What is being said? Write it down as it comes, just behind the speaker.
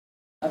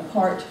a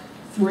part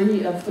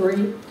 3 of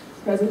 3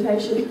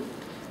 presentation.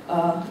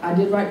 I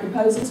did write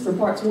proposals for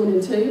parts 1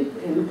 and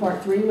 2, and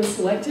part 3 was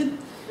selected.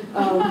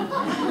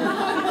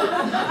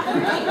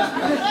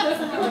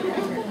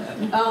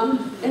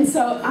 And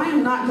so I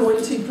am not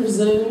going to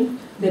presume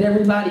that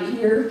everybody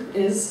here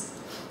is,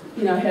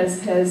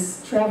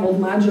 has traveled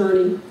my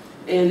journey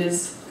and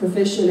is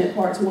proficient at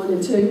parts 1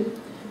 and 2.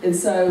 And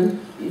so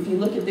if you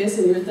look at this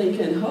and you're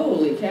thinking,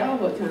 holy cow,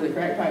 what kind of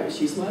crack pipe is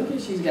she smoking?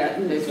 She's got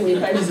 20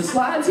 pages of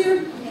slides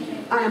here.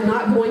 I am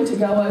not going to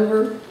go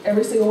over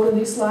every single one of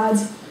these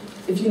slides.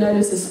 If you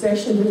notice,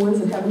 especially the ones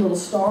that have a little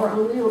star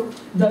on them,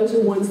 those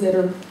are ones that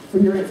are for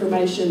your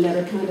information that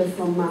are kind of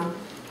from my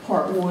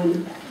part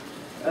 1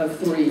 of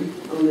 3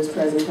 on this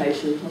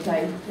presentation.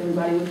 Okay,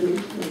 everybody with me?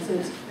 Makes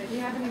sense? Do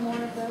you have any more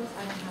of those?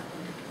 I don't have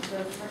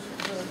them.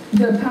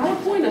 The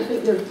PowerPoint, I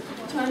think there are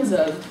tons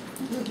of.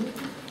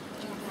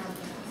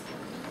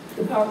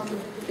 The PowerPoint.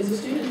 Is a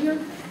student here?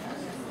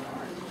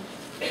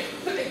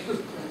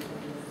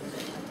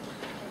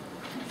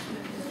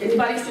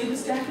 Anybody see the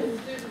stacking?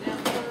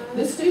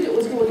 The student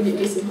was going to get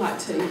me some hot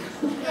tea.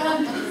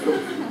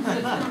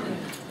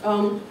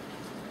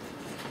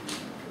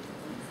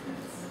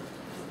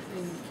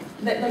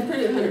 They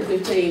printed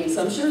 115,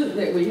 so I'm sure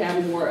that we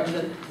have more of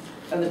the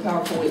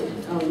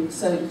PowerPoint.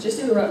 So just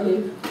interrupt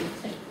me.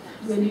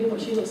 Do you know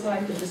what she looks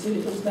like if the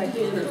student comes back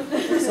in,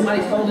 or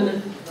somebody's holding a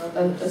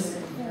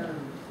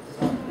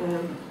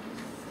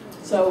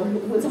so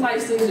when somebody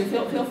sees her,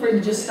 feel free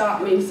to just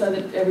stop me so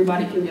that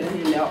everybody can get a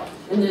handout.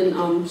 And then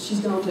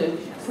she's going to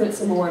print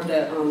some more of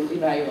the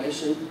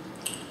evaluation.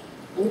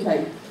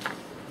 Okay.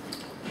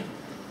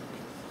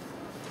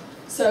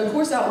 So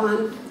course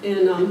outline,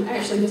 and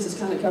actually this is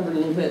kind of covered a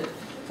little bit,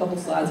 a couple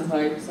slides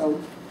away, so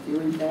if you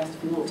read fast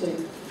if you want to.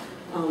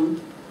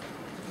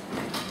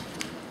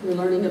 Your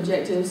learning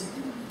objectives.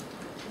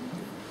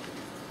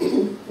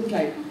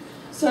 Okay,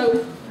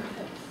 so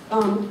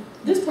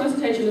this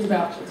presentation is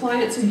about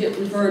clients who get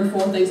referred for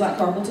things like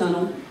carpal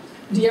tunnel.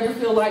 Do you ever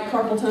feel like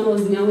carpal tunnel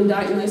is the only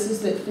diagnosis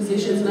that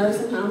physicians know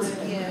sometimes?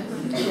 Yes.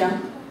 Yeah.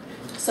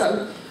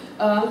 So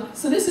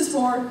this is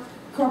for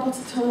carpal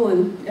tunnel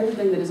and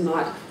everything that is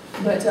not.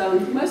 But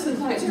most of the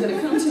clients are going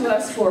to come to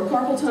us for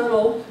carpal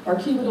tunnel or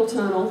cubital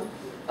tunnel.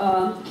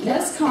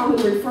 Less common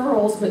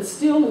referrals, but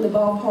still in the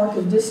ballpark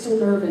of distal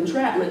nerve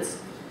entrapments,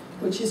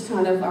 which is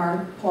kind of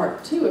our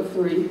part 2 of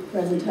 3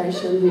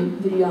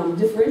 presentation. The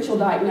differential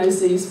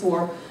diagnoses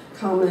for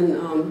common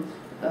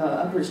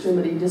upper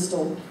extremity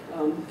distal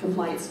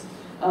complaints.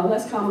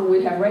 Less common,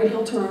 we'd have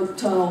radial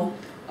tunnel,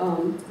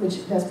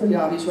 which that's pretty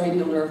obvious,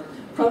 radial nerve.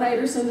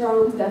 Pronator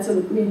syndrome, that's a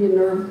median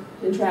nerve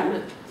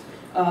entrapment.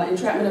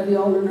 Entrapment of the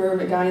ulnar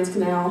nerve at Guyon's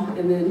Canal,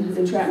 and then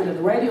entrapment of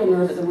the radial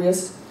nerve at the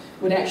wrist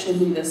would actually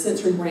be the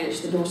sensory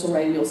branch, the dorsal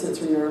radial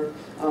sensory nerve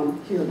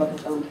here above the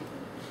thumb.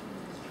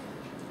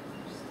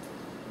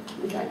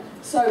 Okay,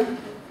 so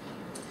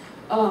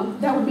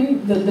that would be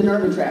the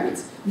nerve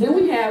entrapments. Then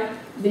we have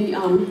the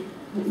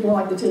more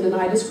like the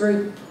tendonitis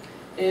group,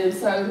 and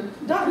so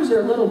doctors are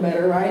a little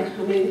better, right?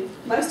 I mean,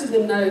 most of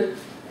them know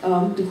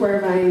de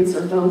Quervain's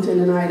or thumb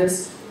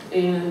tendonitis,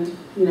 and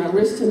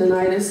wrist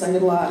tendonitis. I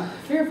get a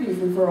fair few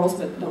referrals,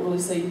 but don't really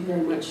see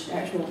very much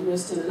actual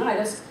wrist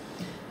tendonitis.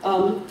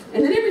 And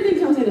then everything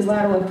comes in as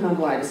lateral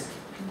epicondylitis.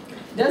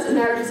 Doesn't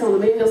matter if it's on the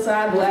medial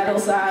side, the lateral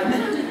side.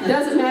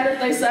 Doesn't matter if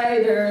they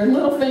say their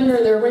little finger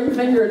and their ring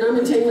finger are numb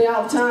and tingly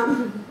all the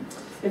time.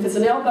 If it's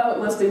an elbow, it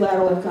must be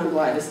lateral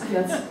epicondylitis.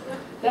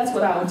 That's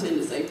what I would tend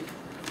to see.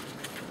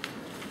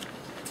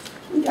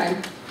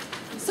 Okay,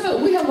 so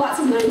we have lots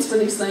of names for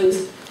these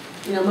things.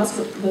 The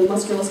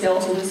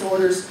musculoskeletal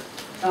disorders,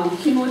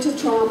 cumulative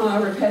trauma,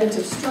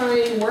 repetitive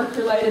strain,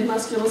 work-related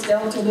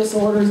musculoskeletal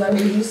disorders,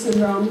 OED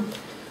syndrome.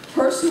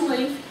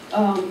 Personally,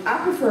 I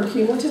prefer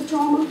cumulative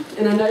trauma,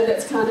 and I know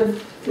that's kind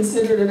of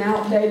considered an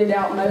outdated,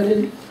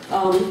 outmoded,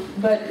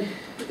 but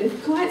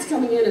if clients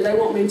coming in and they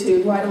want me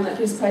to write on that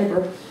piece of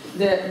paper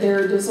that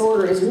their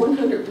disorder is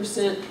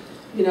 100%,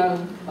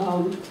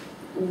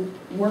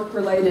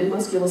 work-related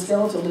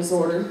musculoskeletal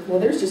disorder, well,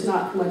 there's just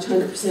not much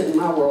 100% in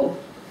my world.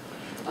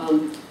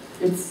 I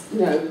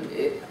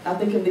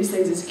think of these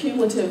things as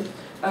cumulative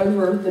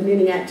over the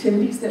many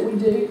activities that we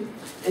do,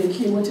 and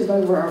cumulative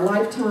over our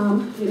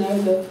lifetime,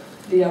 the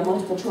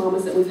multiple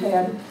traumas that we've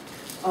had.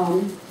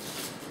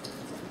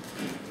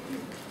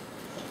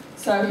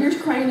 So here's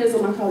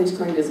craniism. I call these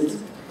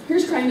craniisms.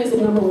 Here's craniism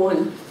number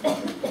 1.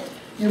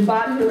 Your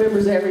body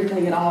remembers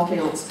everything, it all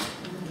counts.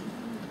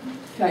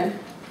 Okay?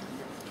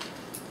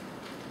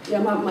 Yeah,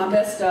 my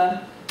best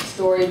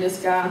story, this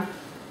guy,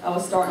 I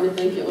was starting to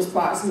think it was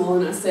proximal,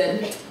 and I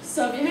said,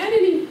 so have you had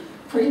any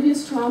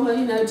previous trauma,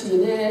 to your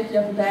neck,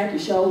 your upper back, your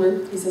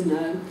shoulder? He said,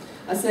 no.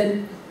 I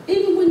said,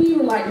 even when you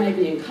were like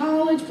maybe in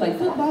college, played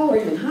football, or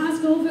even high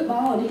school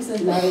football? And he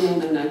said, no.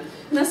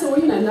 And I said,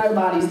 well,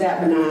 nobody's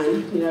that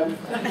benign,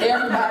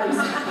 everybody's,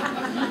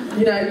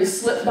 you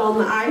slipped on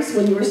the ice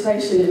when you were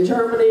stationed in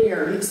Germany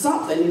or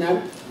something,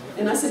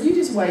 And I said, you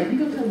just wait, you're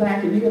going to come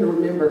back and you're going to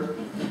remember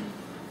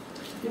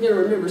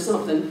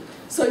something.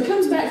 So he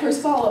comes back for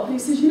his follow-up, and he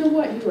says, you know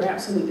what, you were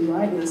absolutely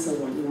right. And I said,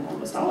 well, you know,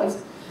 almost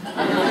always.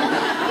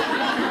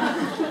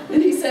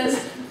 And he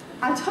says,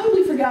 I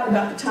totally forgot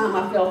about the time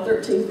I fell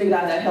 13 feet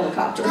out of that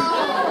helicopter.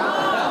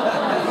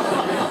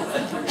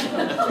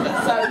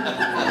 So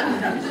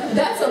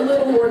that's a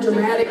little more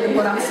dramatic than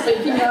what I'm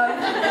speaking of.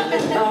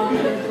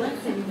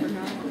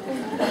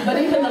 But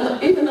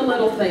even the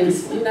little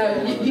things, you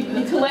know,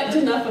 you collect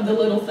enough of the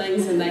little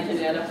things and they can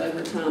add up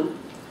over time.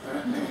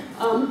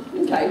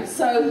 Okay,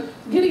 so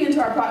getting into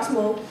our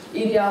proximal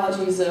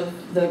etiologies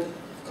of the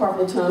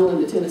carpal tunnel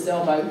and the tennis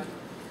elbow.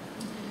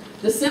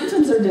 The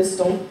symptoms are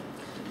distal,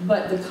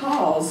 but the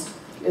cause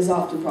is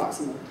often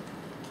proximal.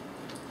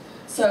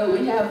 So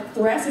we have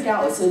thoracic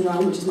outlet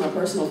syndrome, which is my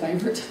personal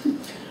favorite.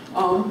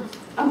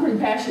 I'm pretty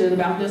passionate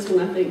about this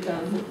one. I think,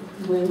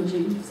 Glenn, would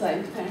you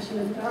say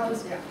passionate about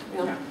this?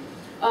 Yeah.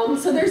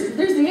 So there's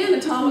the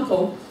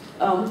anatomical,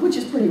 which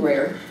is pretty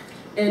rare.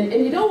 And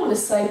you don't want to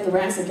say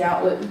thoracic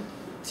outlet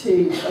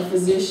to a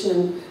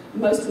physician,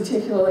 most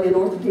particularly an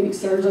orthopedic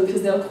surgeon,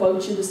 because they'll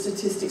quote you the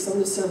statistics on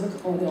the cervical,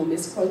 or they'll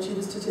misquote you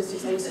the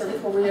statistics on the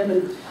cervical rib,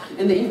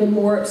 and the even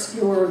more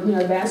obscure, you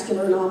know,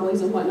 vascular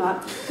anomalies and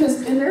whatnot.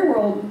 Because in their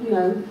world, you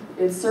know,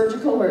 it's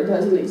surgical or it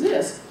doesn't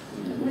exist.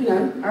 You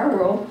know, our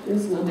world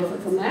is no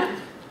different from that.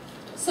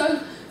 So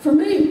for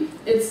me,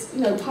 it's,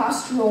 you know,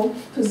 postural,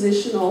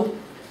 positional,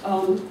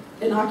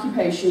 and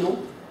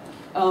occupational,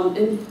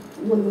 and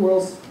one of the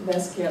world's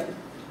best kept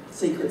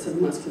secrets of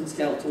the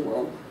musculoskeletal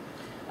world.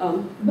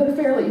 But a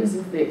fairly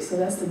easy fix, so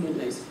that's the good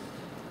news.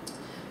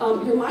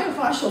 Your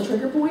myofascial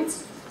trigger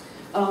points,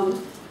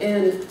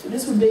 and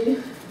this would be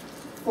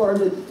for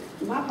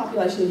my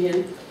population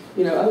again,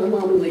 you know,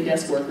 overwhelmingly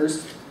desk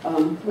workers,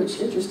 which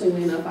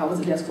interestingly enough, I was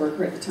a desk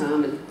worker at the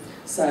time, and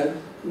so,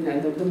 you know,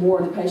 the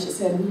more the patient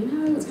said, well, you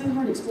know, it's kind of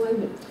hard to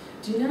explain, but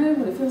do you know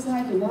what it feels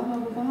like, and blah, blah,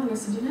 blah, blah, and I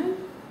said, you know,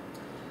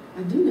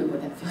 I do know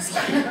what that feels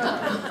like.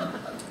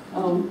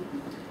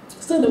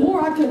 So the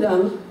more I could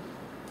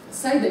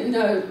say that, you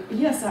know,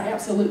 yes, I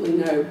absolutely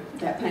know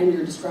that pain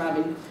you're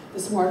describing, the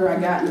smarter I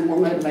got and the more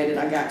motivated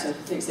I got to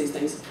fix these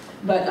things.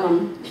 But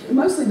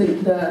mostly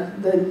the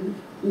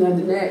you know,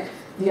 the neck,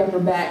 the upper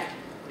back,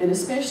 and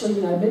especially,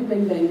 you know, bing,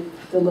 bing, bing,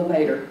 the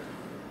levator.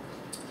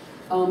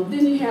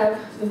 Then you have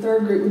the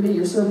third group would be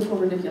your cervical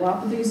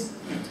radiculopathies,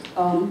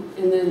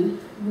 and then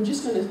we're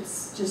just going to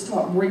just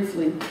talk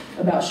briefly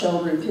about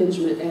shoulder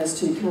impingement as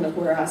to kind of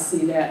where I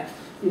see that,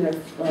 you know,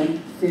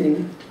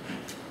 fitting.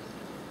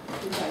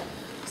 Okay,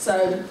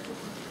 so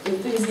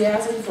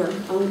enthusiasm for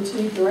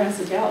onto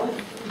thoracic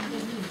outlet.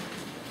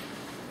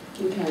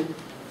 Okay,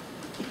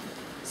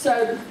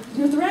 so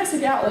your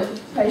thoracic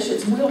outlet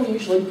patients will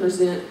usually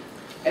present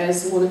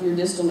as one of your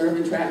distal nerve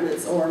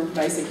entrapments, or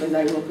basically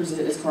they will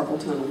present as carpal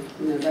tunnel.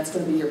 You know, that's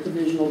going to be your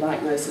provisional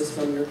diagnosis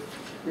from your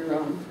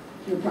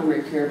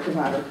primary care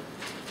provider.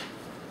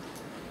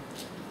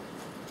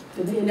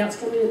 Did the handouts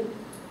come in?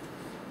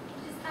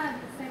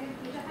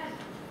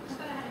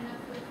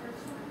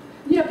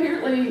 Yeah,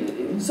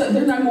 apparently, so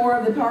there's no more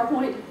of the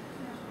PowerPoint,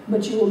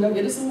 but you will go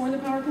get us some more of the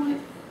PowerPoint?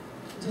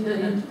 Do you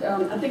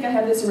know, I think I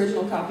have this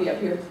original copy up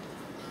here.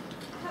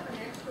 I have an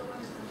extra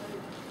one.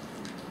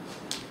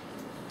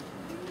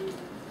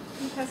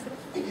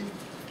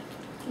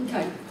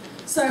 Okay,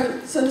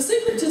 so the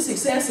secret to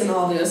success in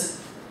all this,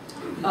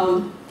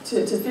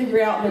 to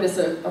figure out that it's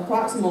a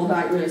proximal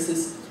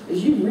diagnosis,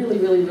 is you really,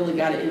 really, really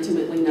got to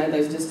intimately know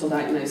those distal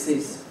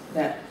diagnoses,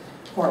 that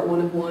part 1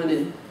 of 1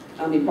 and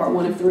part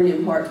 1 of 3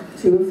 and part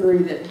 2 of 3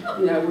 that,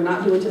 you know, we're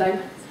not doing today.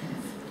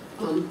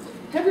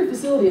 Have your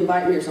facility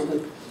invite me or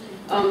something.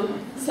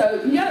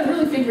 So you got to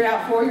really figure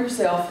out for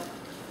yourself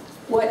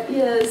what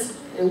is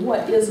and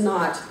what is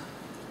not,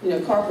 you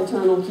know, carpal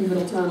tunnel,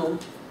 cubital tunnel,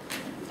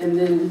 and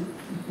then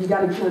you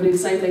got to kind of do the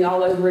same thing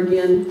all over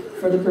again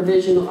for the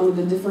provisional,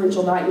 the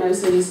differential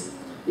diagnoses,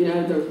 you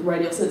know, the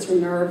radial sensory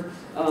nerve,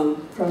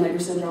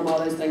 pronator syndrome, all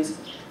those things.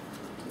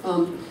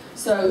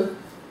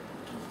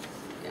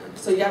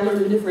 So you got to learn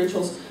your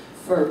differentials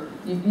for,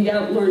 you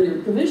got to learn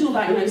your provisional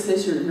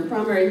diagnosis, your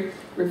primary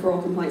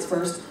referral complaints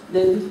first,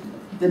 then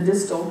the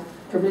distal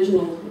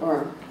provisional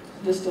or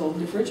distal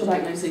differential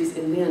diagnoses,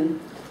 and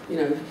then, you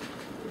know,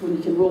 when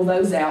you can rule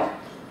those out,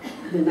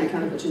 then that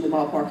kind of puts you in the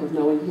ballpark of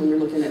knowing when you're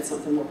looking at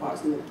something more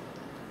proximal.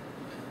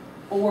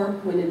 Or,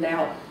 when in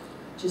doubt,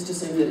 just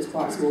assume that it's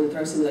proximal and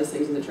throw some of those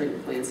things in the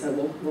treatment plan, so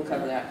we'll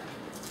cover that.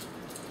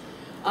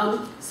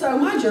 So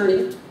my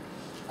journey,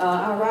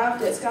 I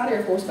arrived at Scott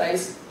Air Force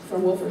Base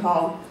from Wilford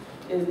Hall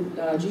in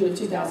June of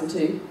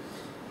 2002.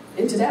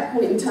 And to that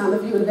point in time,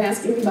 if you would have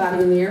asked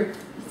anybody in the Air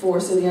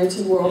Force in the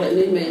OT world that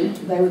knew me,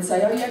 they would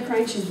say, oh yeah,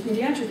 Crane, she's a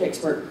pediatric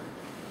expert.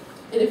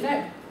 And in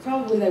fact,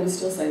 probably they would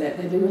still say that.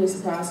 They'd be really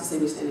surprised to see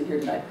me standing here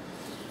today.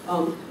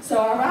 So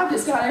I arrived at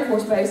Scott Air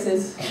Force Base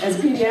as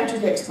a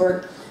pediatric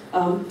expert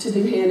to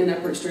do hand and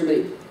upper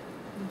extremity,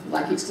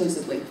 like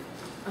exclusively.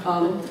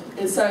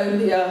 And so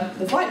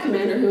the flight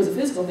commander, who was a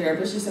physical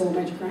therapist, she said, well,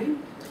 Major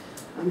Crane,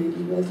 I mean, do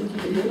you really think you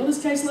can handle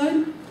this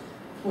caseload?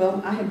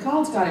 well, I had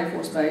called Scott Air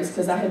Force Base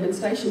because I had been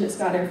stationed at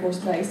Scott Air Force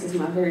Base as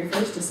my very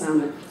first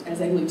assignment as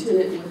a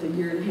lieutenant with a 1.5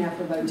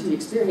 years of OT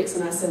experience.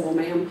 And I said, well,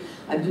 ma'am,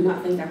 I do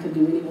not think I could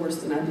do any worse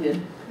than I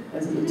did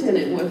as a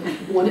lieutenant with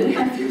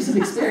 1.5 years of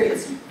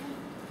experience.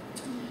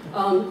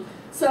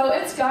 So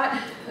at Scott,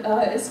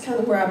 it's kind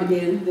of where I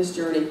began this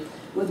journey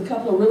with a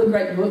couple of really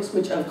great books,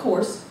 which of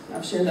course,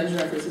 I've shared those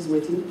references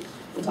with you.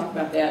 We'll talk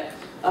about that.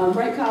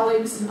 Great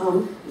colleagues.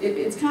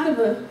 It's kind of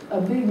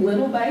a big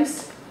little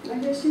base, I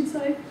guess you'd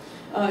say.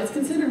 It's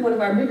considered one of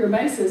our bigger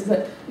bases,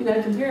 but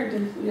compared to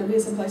being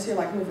someplace here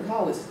like Wilford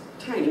Hall, it's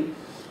tiny.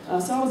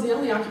 So I was the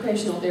only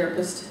occupational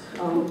therapist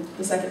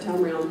the second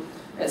time around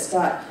at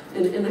Scott,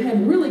 and I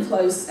had really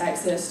close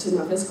access to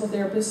my physical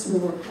therapists. We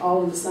were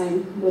all in the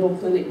same little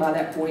clinic by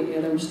that point. They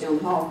were just down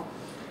the hall.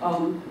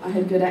 I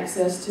had good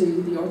access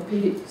to the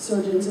orthopedic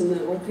surgeons and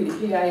the orthopedic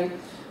PA,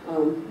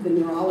 the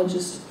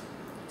neurologist.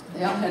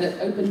 They all had an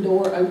open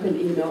door, open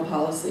email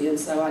policy, and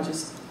so I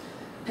just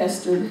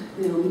pestered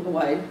them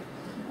away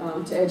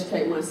to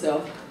educate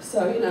myself.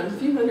 So, a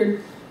few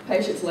hundred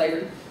patients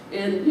later,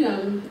 and,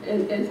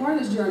 and part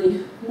of this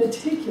journey,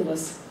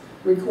 meticulous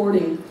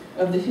recording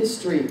of the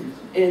history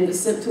and the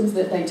symptoms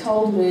that they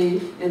told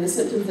me, and the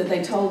symptoms that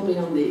they told me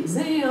on the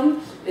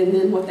exam, and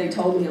then what they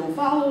told me on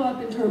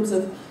follow-up in terms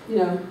of,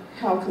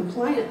 how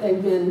compliant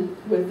they've been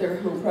with their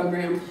home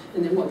program,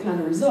 and then what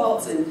kind of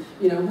results, and,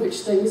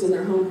 which things in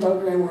their home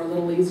program were a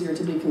little easier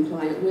to be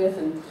compliant with,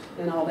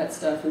 and all that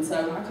stuff. And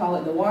so I call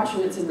it the wash,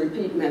 rinse, and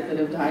repeat method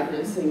of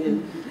diagnosing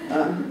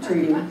and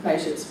treating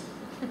patients.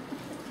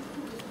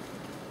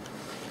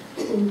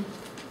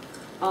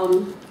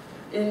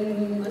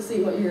 Let's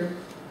see what year.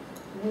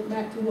 I went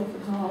back to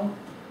Wilford Hall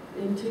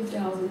in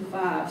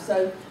 2005.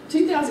 So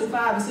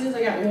 2005, as soon as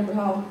I got to Wilford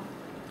Hall,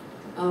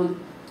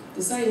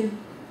 the same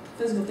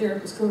physical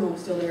therapist, Colonel,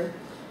 was still there,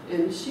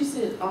 and she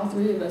sent all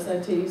 3 of us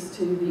OTs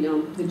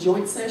to the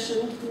joint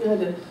session.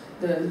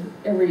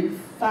 Every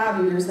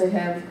 5 years they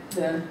have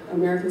the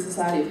American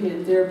Society of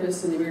Hand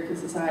Therapists and the American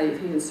Society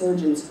of Hand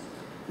Surgeons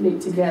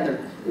meet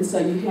together, and so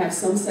you have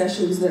some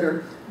sessions that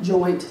are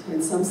joint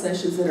and some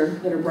sessions that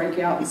are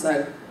breakout, and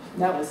so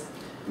that was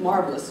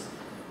marvelous.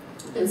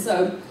 And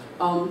so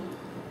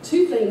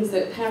 2 things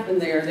that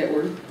happened there that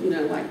were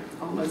like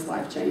almost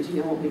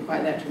life-changing. I won't be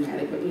quite that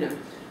dramatic, but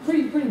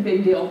pretty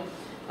big deal.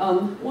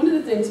 One of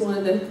the things, one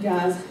of the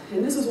guys,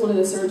 and this was one of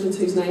the surgeons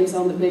whose name's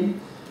on the big,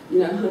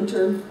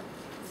 Hunter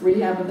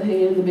Rehab of the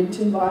Hand, the big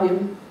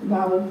 2-volume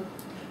Bible.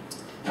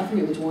 I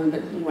forget which one,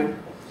 but anyway,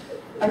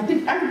 I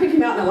could pick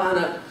him out in a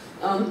lineup.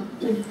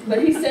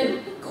 But he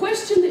said,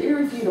 question the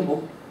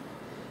irrefutable.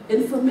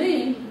 And for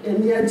me,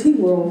 in the OT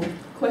world,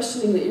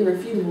 questioning the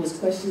irrefutable is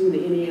questioning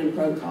the Indiana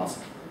protocols.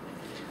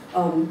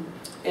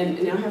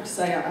 And I have to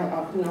say,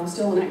 when I was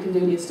still on active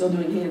duty and still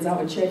doing hands, I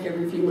would check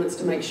every few months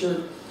to make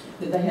sure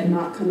that they had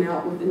not come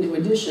out with a new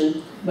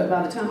edition. But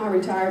by the time I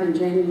retired in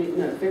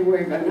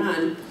February of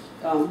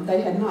 2009,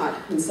 they had not.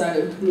 And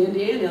so the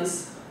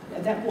Indianas,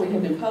 at that point,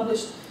 had been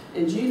published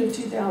in June of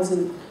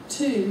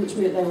 2002, which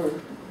meant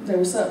they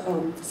were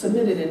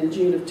submitted in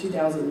June of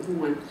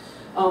 2001.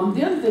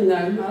 The other thing,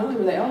 though, not only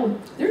were they old,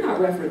 they're not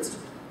referenced.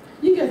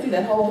 You go through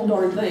that whole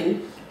darn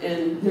thing,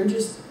 and they're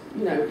just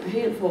a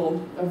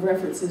handful of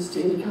references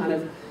to any kind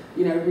of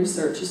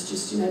research. It's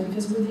just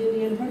because we're the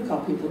Indiana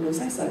protocol people, and we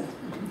say so,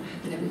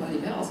 and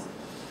everybody else.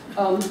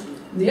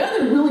 The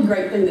other really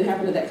great thing that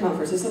happened at that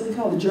conference is something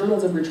called the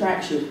Journals of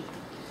Retraction.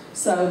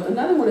 So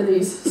another one of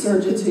these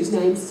surgeons whose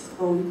name's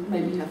on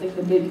maybe I think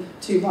the big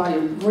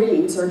 2-volume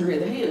Green Surgery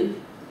of the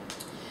Hand,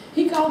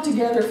 he called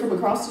together from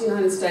across the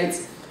United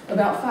States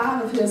about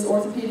 5 of his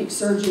orthopedic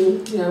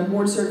surgeon,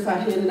 board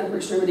certified hand and upper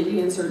extremity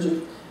hand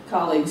surgeon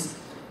colleagues,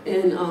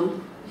 and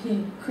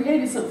he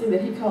created something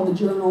that he called the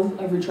Journal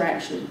of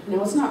Retraction.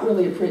 Now, it's not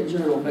really a print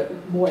journal,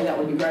 but boy, that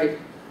would be great.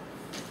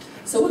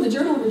 So what the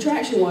Journal of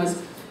Retraction was,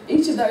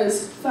 each of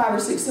those 5 or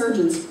 6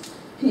 surgeons,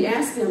 he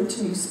asked them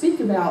to speak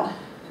about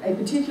a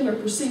particular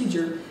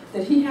procedure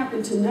that he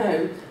happened to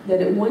know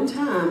that at one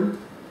time,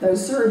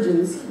 those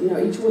surgeons,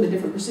 each one a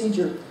different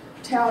procedure,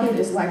 touted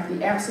as like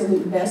the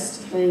absolute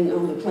best thing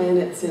on the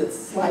planet since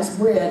sliced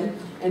bread,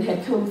 and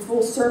had come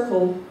full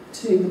circle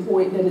to the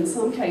point that in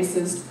some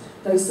cases,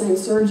 those same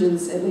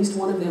surgeons, at least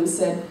one of them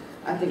said,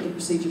 I think the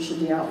procedure should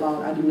be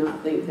outlawed. I do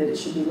not think that it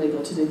should be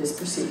legal to do this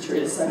procedure.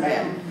 It's so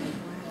bad.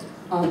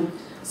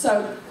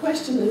 So,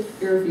 question the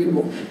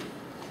irrefutable.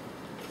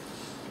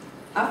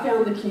 I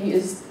found the key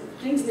is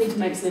things need to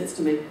make sense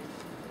to me.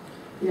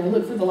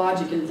 Look for the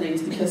logic in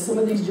things, because some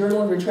of these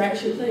Journal of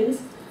Retraction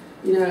things,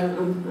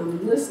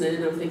 I'm listening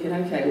and I'm thinking,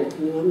 okay,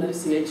 well, I'm no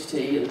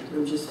CHT, and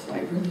I'm just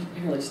like really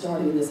barely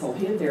starting this whole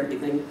hand therapy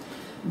thing.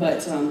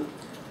 But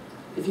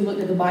if you look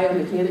at the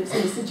biomechanics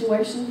of the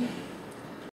situation,